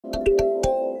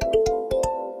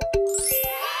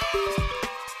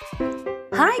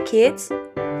Hi kids!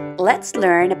 Let's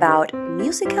learn about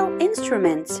musical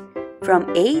instruments from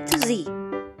A to Z.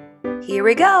 Here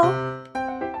we go!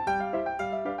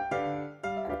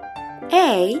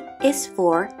 A is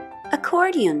for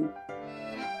accordion.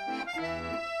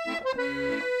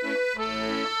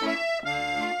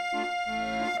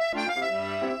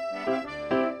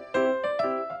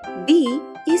 B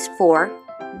is for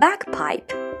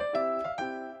bagpipe.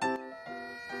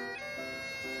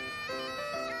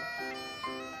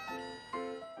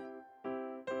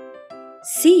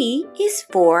 C is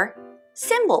for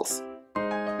cymbals.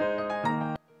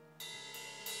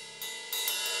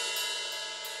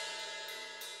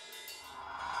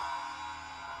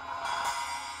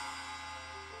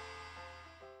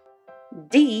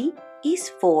 D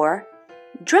is for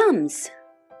drums.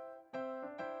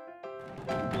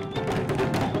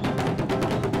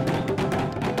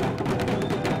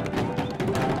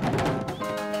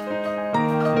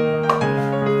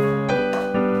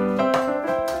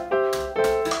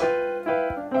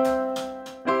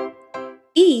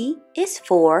 E is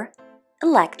for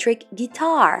electric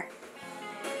guitar.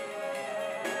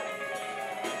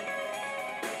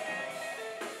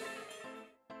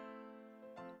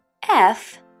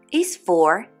 F is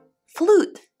for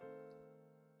flute.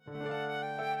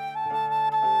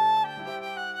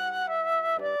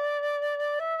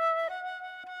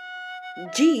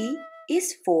 G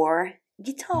is for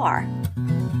guitar.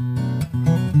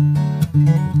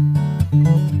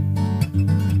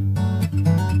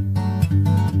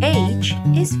 H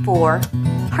is for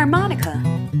harmonica.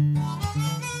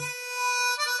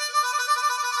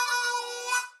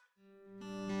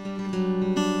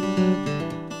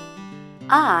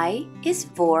 I is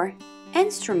for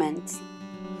instruments.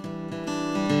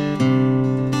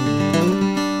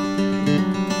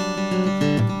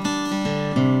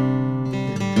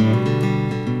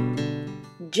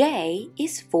 J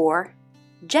is for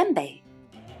Jembe.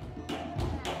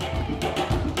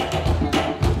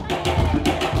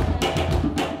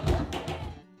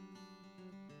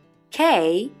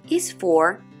 K is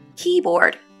for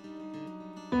keyboard.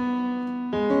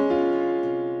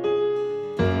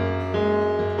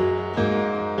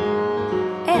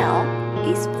 L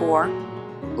is for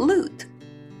lute.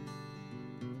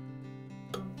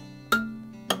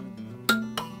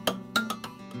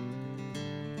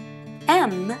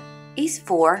 M is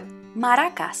for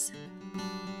maracas.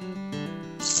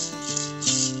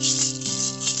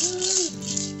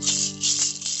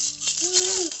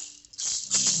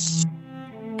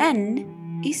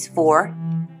 N is for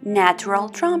natural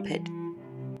trumpet.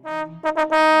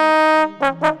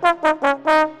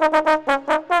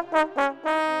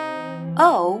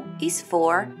 O is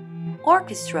for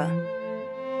orchestra.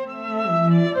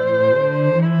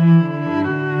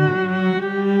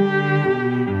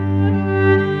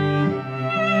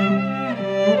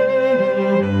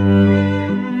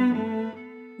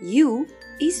 U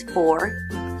is for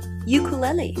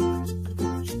ukulele.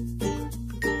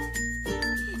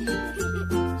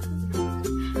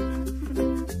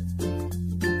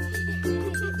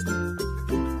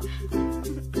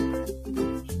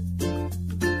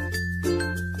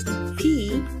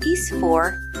 P is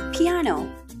for piano.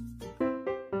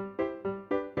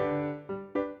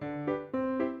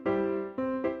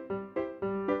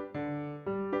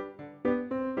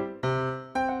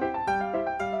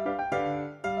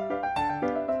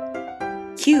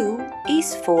 Q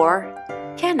is for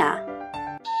Quena.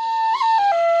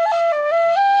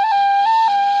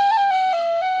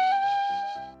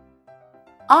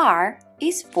 R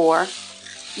is for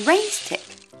rainstick.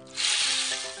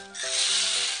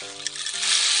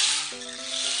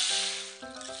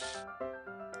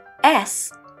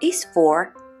 S is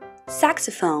for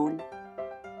saxophone.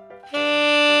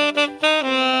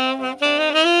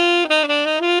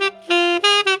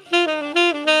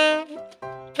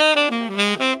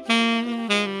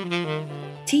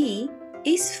 T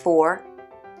is for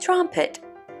trumpet.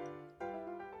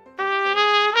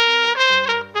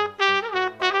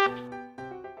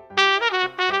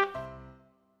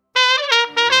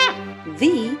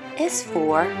 V is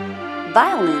for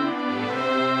violin.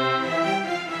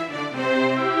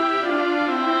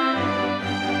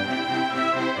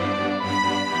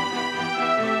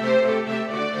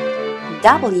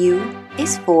 W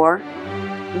is for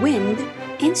wind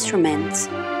instruments.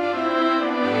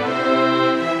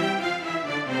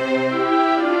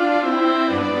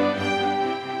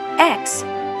 X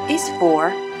is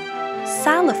for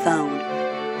xylophone.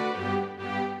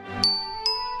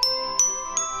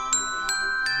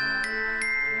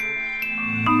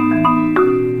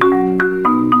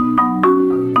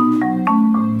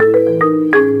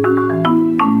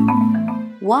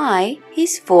 Y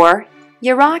is for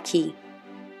Yaraki,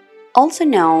 also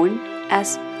known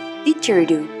as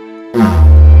didgeridoo.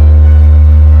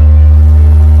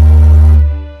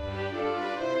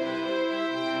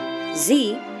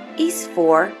 Z is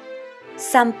for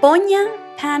Zampoña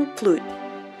pan flute.